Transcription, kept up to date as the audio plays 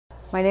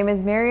My name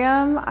is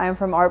Miriam. I'm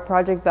from Art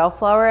Project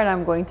Bellflower, and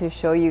I'm going to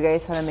show you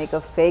guys how to make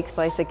a fake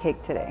slice of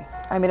cake today.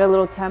 I made a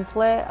little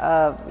template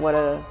of what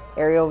an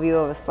aerial view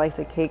of a slice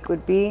of cake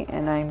would be,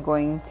 and I'm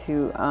going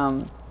to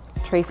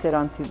trace it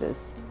onto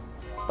this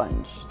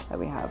sponge that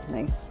we have.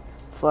 Nice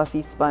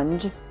fluffy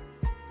sponge.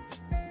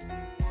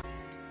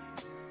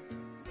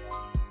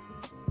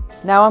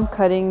 Now I'm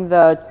cutting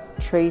the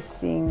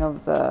tracing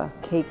of the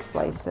cake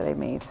slice that I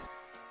made.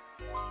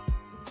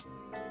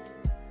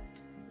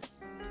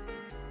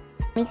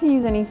 You can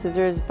use any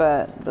scissors,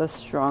 but the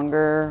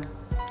stronger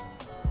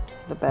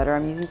the better.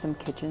 I'm using some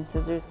kitchen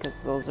scissors because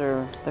those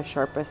are the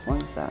sharpest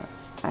ones that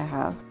I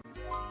have.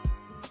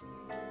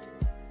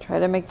 Try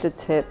to make the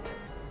tip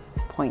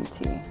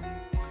pointy.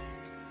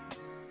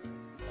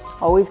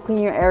 Always clean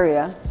your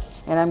area,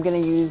 and I'm going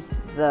to use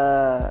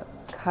the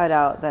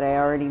cutout that I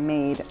already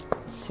made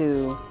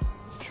to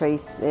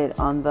trace it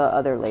on the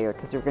other layer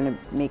because we're going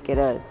to make it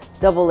a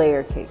double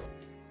layer cake.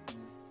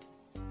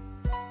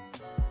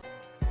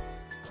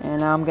 And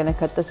now I'm going to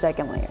cut the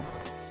second layer.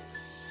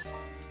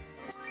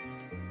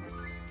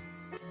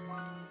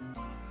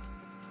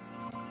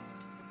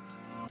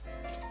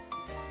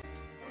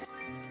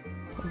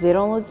 If they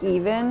don't look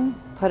even,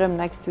 put them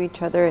next to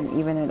each other and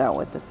even it out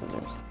with the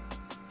scissors.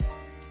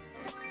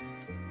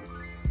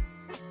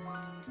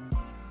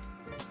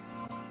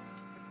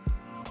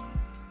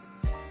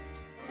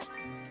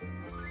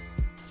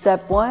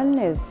 Step one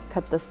is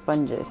cut the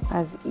sponges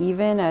as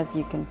even as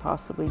you can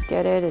possibly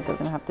get it. It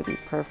doesn't have to be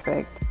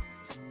perfect.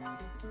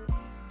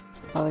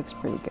 That looks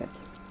pretty good.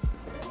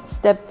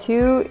 Step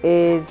two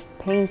is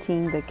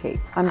painting the cake.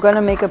 I'm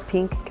gonna make a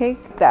pink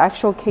cake. The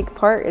actual cake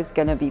part is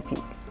gonna be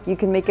pink. You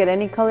can make it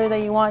any color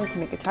that you want. You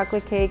can make a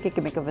chocolate cake, you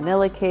can make a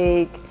vanilla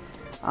cake,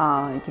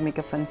 you can make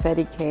a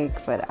funfetti cake,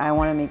 but I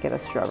wanna make it a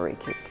strawberry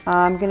cake.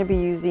 I'm gonna be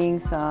using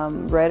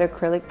some red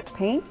acrylic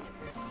paint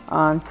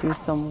onto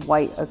some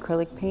white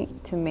acrylic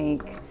paint to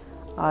make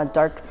a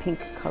dark pink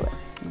color.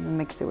 I'm gonna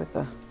mix it with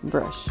a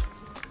brush.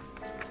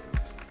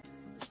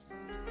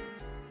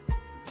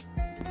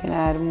 You can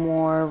add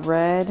more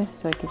red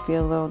so it could be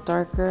a little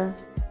darker.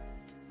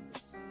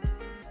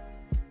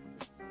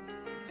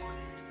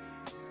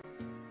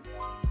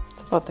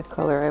 It's about the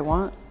color I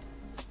want.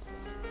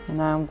 And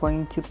now I'm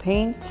going to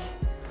paint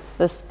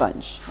the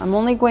sponge. I'm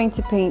only going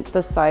to paint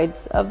the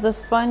sides of the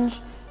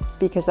sponge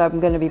because I'm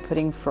going to be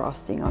putting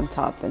frosting on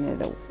top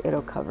and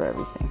it'll cover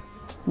everything.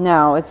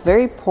 Now it's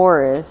very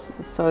porous,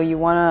 so you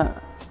want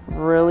to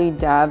really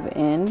dab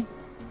in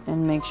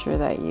and make sure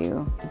that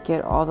you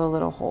get all the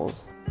little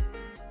holes.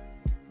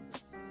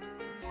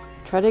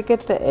 Try to get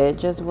the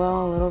edge as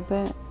well a little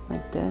bit,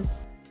 like this.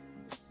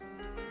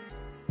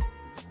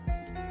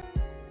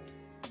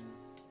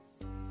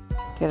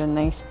 Get a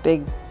nice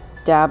big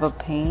dab of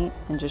paint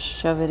and just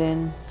shove it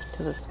in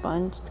to the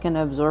sponge. It's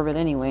gonna absorb it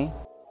anyway.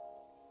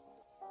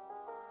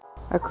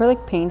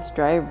 Acrylic paints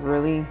dry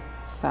really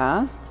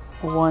fast.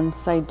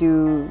 Once I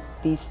do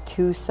these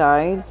two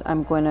sides,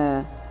 I'm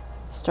gonna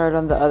start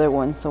on the other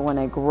one, so when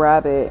I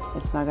grab it,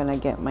 it's not gonna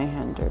get my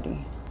hand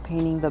dirty.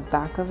 Painting the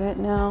back of it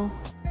now.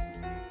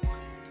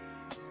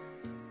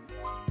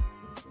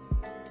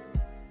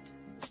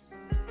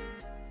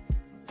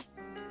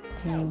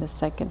 Painting the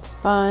second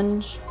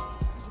sponge.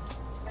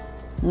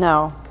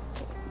 Now,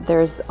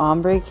 there's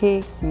ombre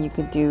cakes, and you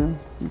could do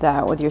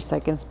that with your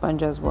second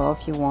sponge as well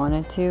if you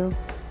wanted to.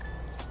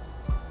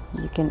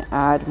 You can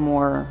add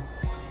more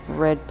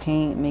red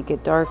paint, make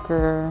it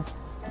darker.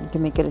 You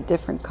can make it a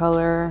different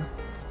color.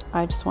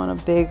 I just want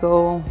a big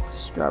old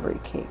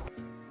strawberry cake.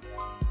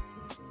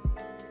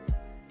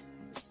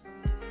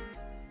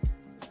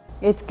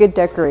 It's good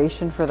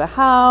decoration for the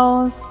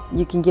house.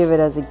 You can give it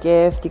as a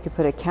gift. You could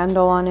put a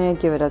candle on it,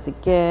 give it as a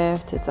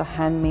gift. It's a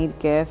handmade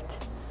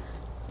gift.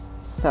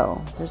 So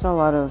there's a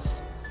lot of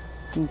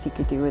things you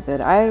could do with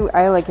it.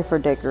 I like it for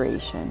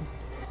decoration.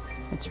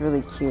 It's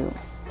really cute.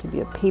 It could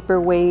be a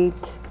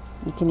paperweight.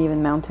 You can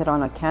even mount it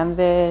on a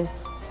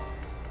canvas.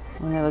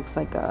 And it looks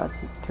like a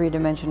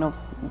three-dimensional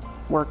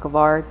work of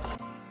art.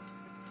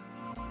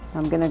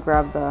 I'm gonna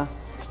grab the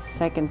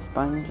second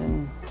sponge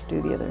and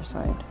do the other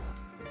side.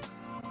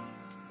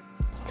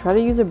 Try to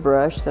use a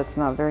brush that's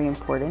not very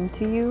important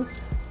to you,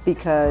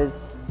 because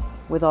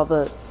with all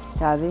the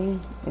stabbing,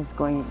 it's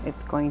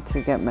going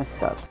to get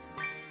messed up.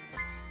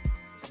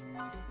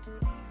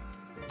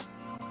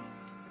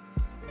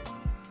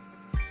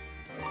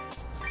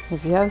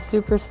 If you have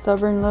super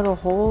stubborn little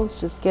holes,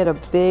 just get a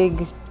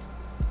big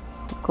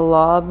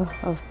glob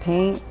of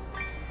paint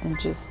and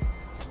just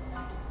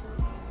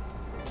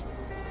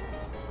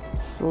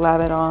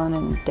slap it on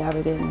and dab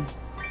it in.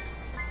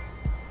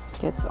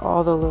 Gets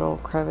all the little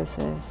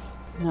crevices.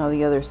 Now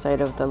the other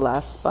side of the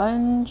last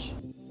sponge.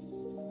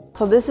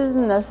 So this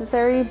isn't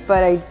necessary,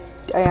 but I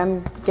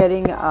am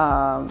getting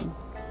some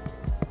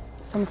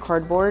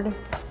cardboard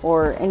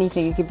or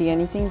anything. It could be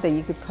anything that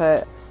you could put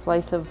a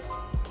slice of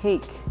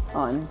cake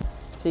on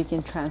so you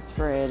can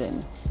transfer it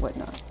and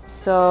whatnot.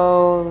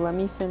 So let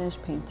me finish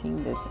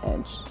painting this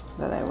edge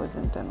that I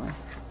wasn't done with.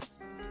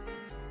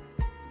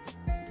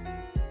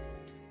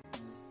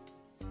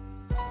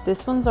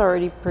 This one's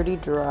already pretty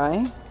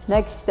dry.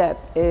 Next step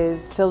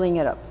is filling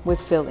it up with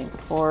filling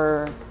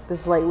or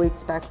this lightweight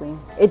spackling.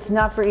 It's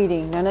not for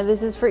eating. None of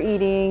this is for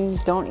eating.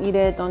 Don't eat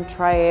it, don't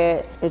try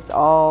it. It's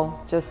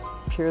all just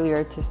purely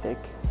artistic.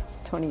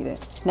 Don't eat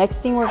it. Next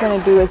thing we're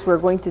gonna do is we're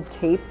going to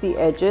tape the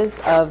edges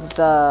of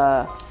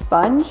the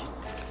sponge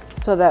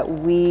so that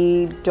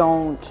we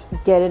don't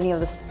get any of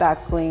the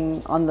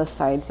spackling on the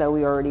sides that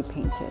we already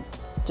painted,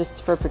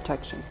 just for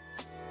protection.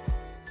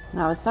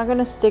 Now it's not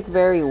gonna stick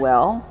very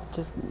well,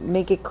 just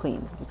make it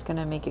clean. It's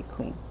gonna make it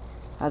clean,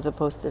 as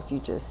opposed to if you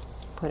just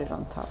put it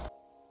on top.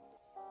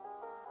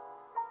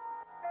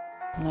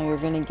 Now you're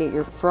gonna get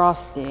your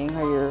frosting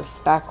or your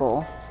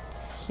spackle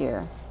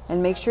here.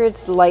 And make sure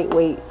it's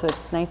lightweight so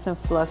it's nice and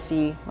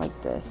fluffy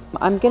like this.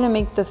 I'm gonna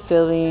make the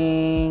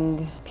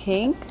filling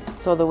pink.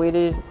 So the way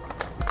to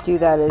do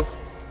that is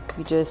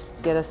you just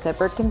get a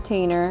separate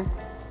container,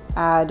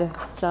 add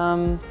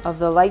some of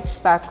the light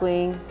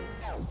spackling,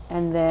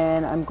 and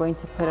then I'm going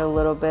to put a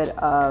little bit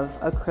of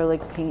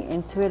acrylic paint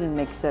into it and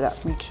mix it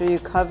up. Make sure you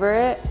cover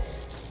it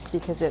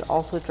because it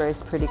also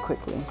dries pretty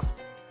quickly.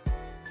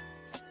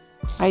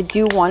 I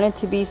do want it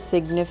to be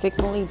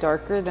significantly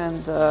darker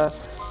than the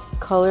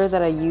color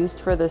that I used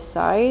for the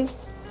sides,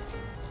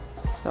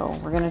 so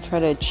we're gonna try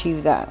to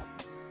achieve that.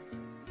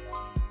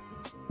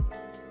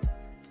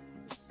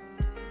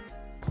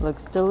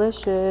 Looks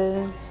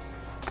delicious.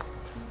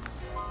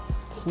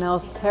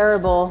 Smells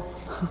terrible.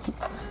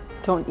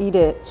 Don't eat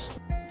it.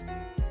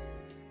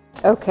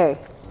 Okay,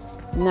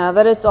 now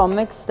that it's all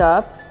mixed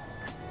up,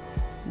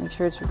 make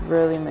sure it's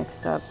really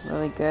mixed up,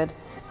 really good.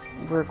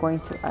 We're going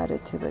to add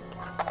it to the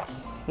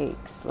cake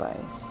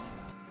slice.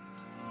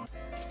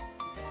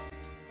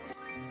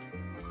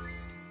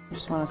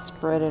 Just want to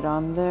spread it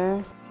on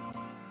there.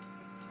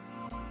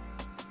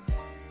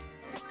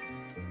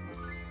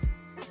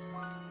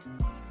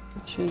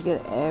 Make sure you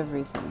get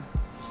everything.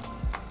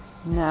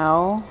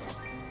 Now,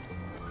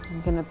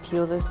 I'm gonna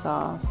peel this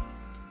off.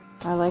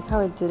 I like how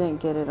it didn't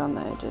get it on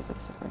the edges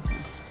except for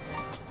here.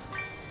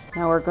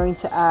 Now we're going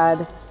to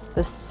add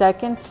the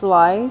second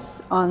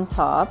slice on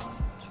top.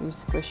 Make sure you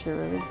squish it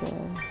really good.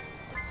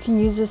 You can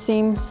use the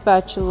same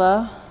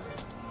spatula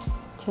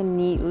to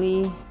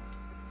neatly.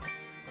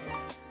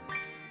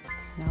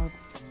 Now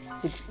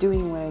it's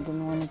doing what I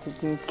didn't want it to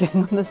do. It's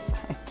getting on the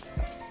sides.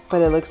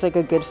 But it looks like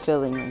a good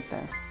filling right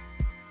there.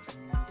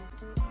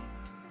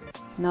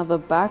 Now the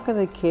back of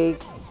the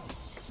cake,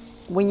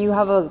 when you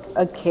have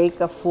a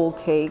cake, a full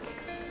cake,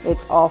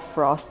 it's all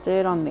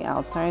frosted on the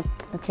outside.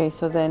 Okay,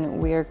 so then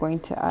we are going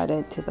to add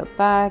it to the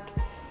back.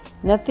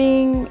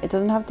 Nothing, it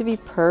doesn't have to be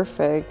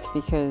perfect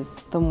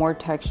because the more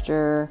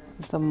texture,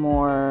 the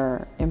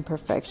more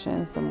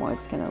imperfections, the more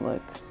it's gonna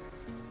look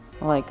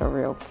like a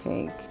real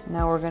cake.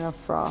 Now we're gonna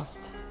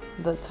frost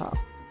the top.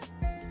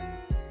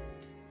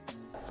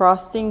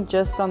 Frosting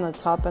just on the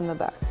top and the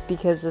back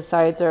because the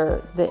sides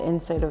are the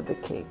inside of the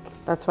cake.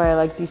 That's why I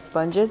like these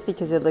sponges,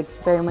 because it looks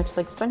very much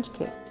like sponge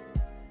cake.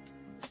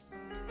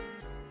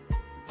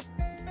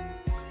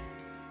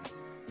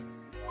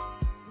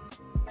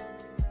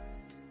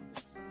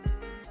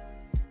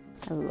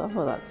 I love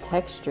all that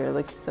texture, it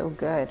looks so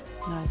good.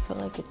 Now I feel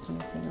like it's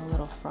missing a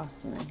little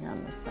frosting right here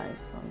on the side,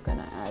 so I'm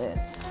gonna add it.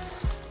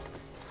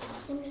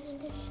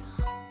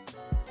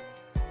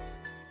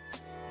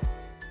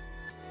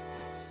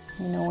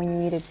 You know,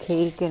 when you eat a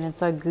cake and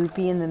it's all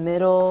goopy in the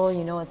middle,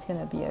 you know it's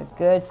gonna be a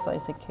good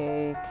slice of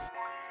cake.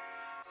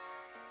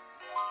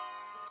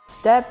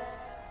 Step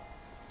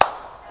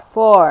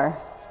 4,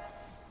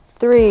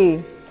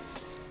 3.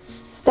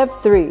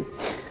 Step 3.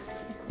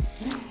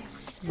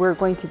 We're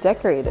going to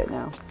decorate it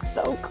now.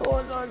 So cool,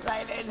 I'm so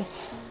excited.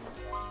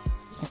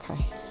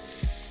 Okay.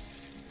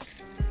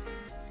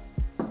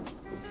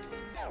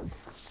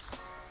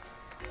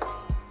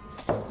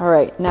 All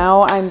right,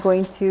 now I'm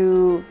going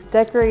to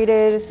decorate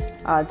it,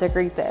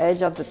 decorate the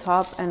edge at the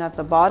top and at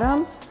the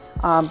bottom,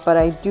 but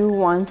I do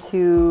want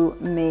to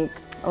make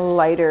a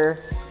lighter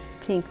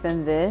pink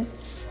than this.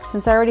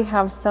 Since I already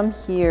have some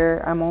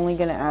here, I'm only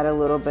gonna add a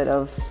little bit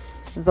of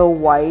the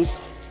white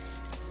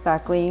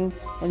spackling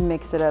and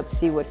mix it up,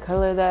 see what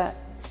color that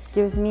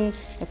gives me.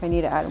 If I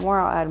need to add more,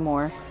 I'll add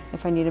more.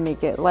 If I need to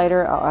make it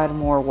lighter, I'll add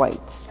more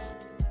white.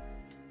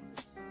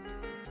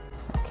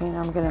 Okay,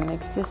 now I'm gonna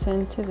mix this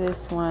into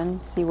this one,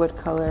 see what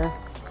color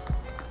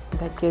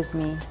that gives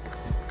me.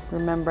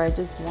 Remember, I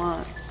just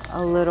want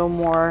a little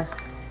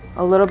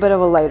bit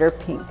of a lighter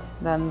pink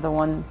than the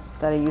one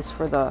that I used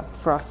for the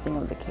frosting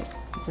of the cake.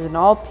 This is an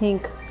all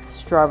pink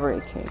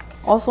strawberry cake.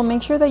 Also,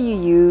 make sure that you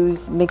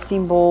use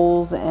mixing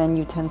bowls and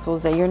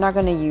utensils that you're not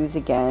gonna use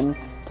again.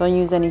 Don't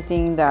use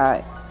anything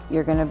that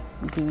you're gonna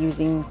be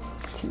using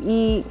to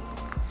eat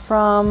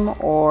from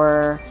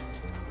or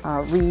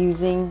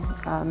reusing.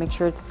 Make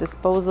sure it's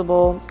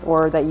disposable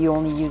or that you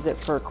only use it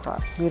for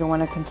craft. You don't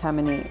want to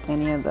contaminate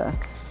any of the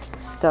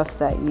stuff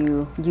that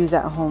you use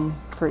at home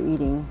for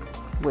eating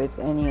with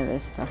any of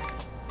this stuff.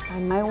 I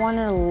might want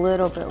it a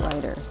little bit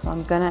lighter, so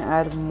I'm gonna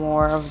add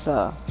more of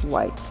the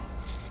white.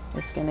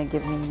 It's gonna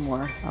give me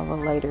more of a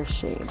lighter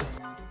shade.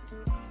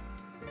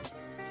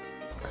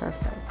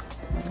 Perfect.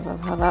 I love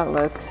how that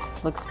looks.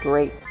 Looks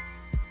great.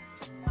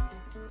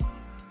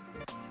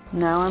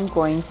 Now I'm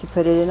going to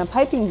put it in a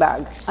piping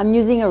bag. I'm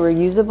using a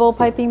reusable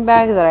piping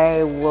bag that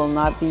I will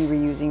not be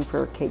reusing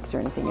for cakes or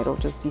anything. It'll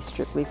just be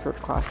strictly for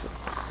classes.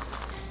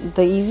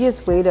 The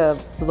easiest way to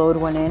load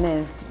one in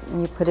is when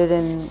you put it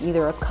in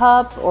either a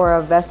cup or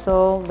a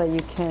vessel that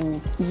you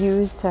can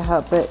use to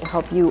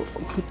help you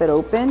keep it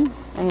open.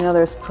 I know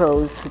there's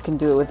pros who can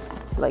do it with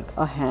like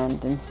a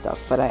hand and stuff,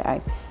 but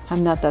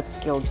I'm not that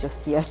skilled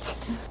just yet.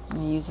 I'm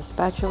gonna use a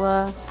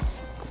spatula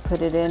to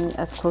put it in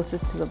as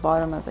closest to the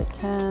bottom as I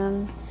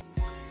can.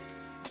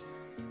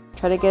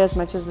 Try to get as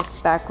much of the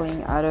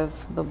spackling out of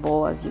the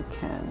bowl as you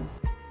can.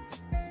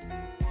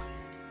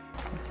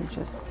 So you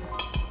just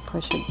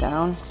push it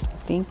down, I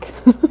think.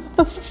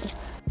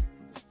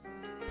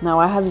 Now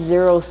I have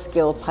zero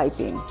skill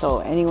piping, so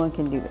anyone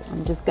can do this.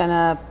 I'm just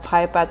gonna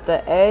pipe at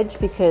the edge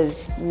because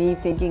me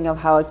thinking of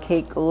how a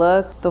cake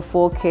looks, the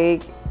full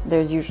cake,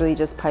 there's usually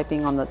just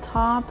piping on the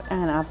top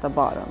and at the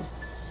bottom.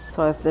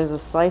 So if there's a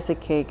slice of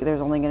cake,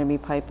 there's only gonna be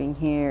piping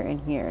here and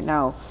here.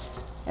 Now,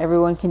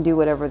 everyone can do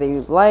whatever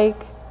they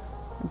like,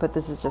 but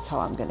this is just how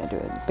I'm gonna do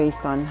it,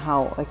 based on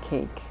how a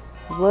cake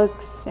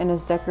looks and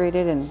is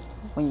decorated and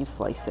when you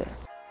slice it.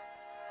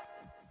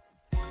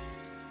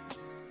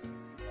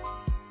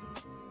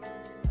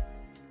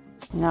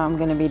 Now I'm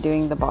gonna be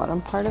doing the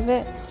bottom part of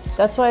it.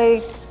 That's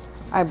why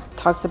I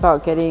talked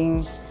about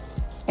getting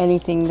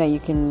anything that you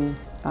can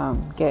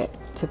get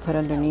to put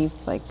underneath,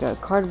 like a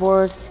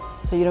cardboard,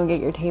 so you don't get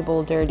your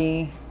table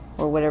dirty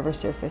or whatever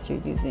surface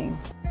you're using.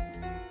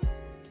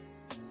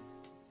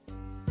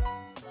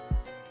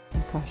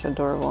 Gosh,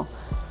 adorable.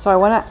 So I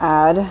want to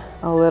add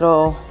a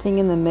little thing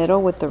in the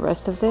middle with the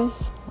rest of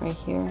this right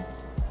here,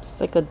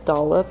 just like a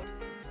dollop.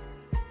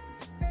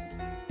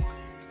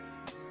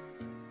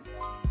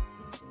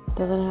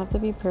 Doesn't have to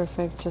be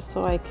perfect, just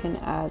so I can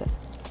add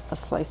a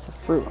slice of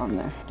fruit on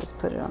there. Just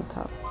put it on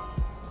top.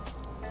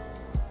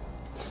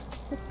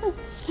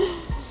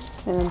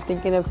 And I'm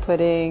thinking of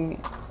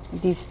putting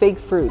these fake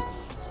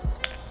fruits.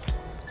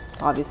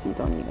 Obviously, you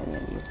don't need any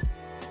of these.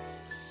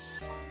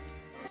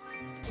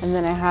 And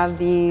then I have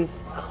these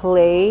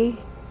clay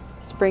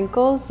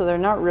sprinkles. So they're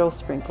not real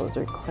sprinkles,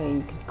 they're clay.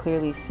 You can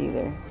clearly see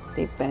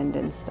they bend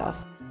and stuff.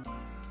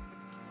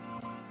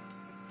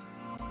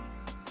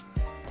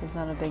 It's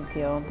not a big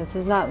deal. This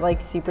is not like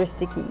super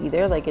sticky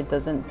either. Like it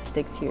doesn't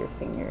stick to your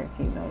finger if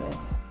you notice.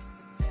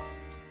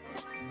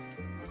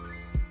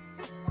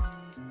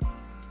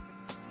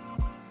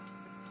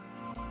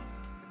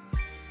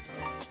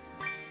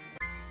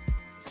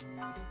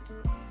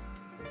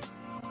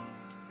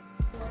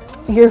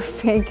 Your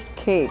fake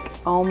cake.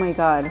 Oh my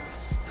God.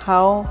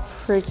 How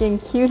freaking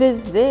cute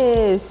is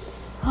this?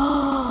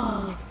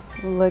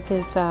 Look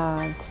at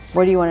that.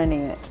 What do you want to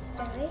name it?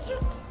 Strawberry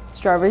shortcake.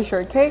 Strawberry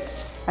shortcake?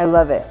 I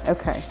love it.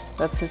 Okay,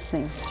 that's its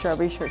name.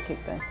 Strawberry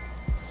shortcake then.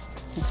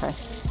 Okay.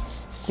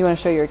 Do you want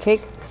to show your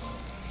cake?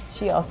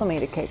 She also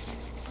made a cake.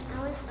 I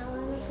want to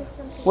make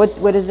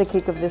something. What is the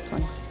cake of this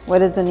one?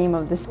 What is the name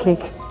of this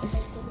cake?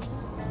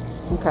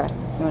 Okay,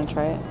 you want to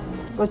try it?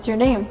 What's your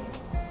name?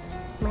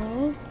 My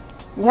name?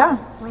 Yeah.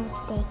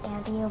 Wednesday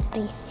Gabriel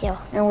Bricio.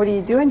 And what are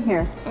you doing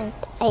here? And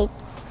I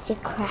do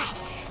craft.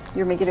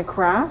 You're making a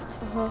craft?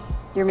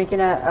 You're making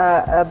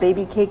a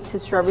baby cake to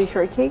strawberry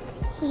shortcake?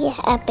 Yeah,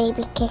 a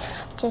baby cake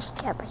to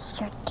strawberry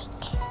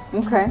shortcake.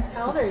 Okay.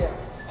 How old are you?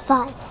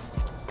 5.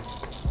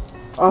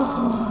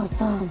 Oh,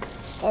 awesome.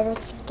 It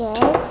looks good.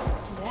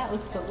 Yeah, it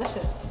looks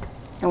delicious.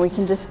 And we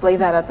can display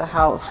that at the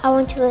house. I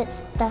want to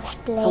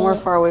display Somewhere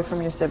far away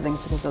from your siblings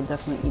because they'll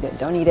definitely eat it.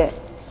 Don't eat it.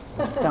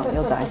 Don't,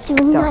 you'll die. Do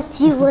Don't. not,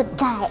 you will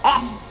die.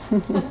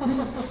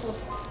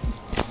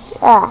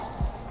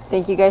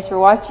 Thank you guys for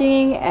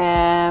watching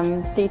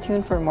and stay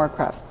tuned for more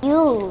crafts.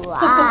 You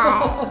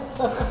are.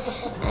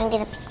 I'm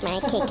going to pick my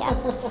cake up.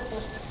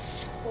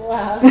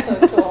 Wow,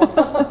 that's so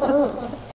cool.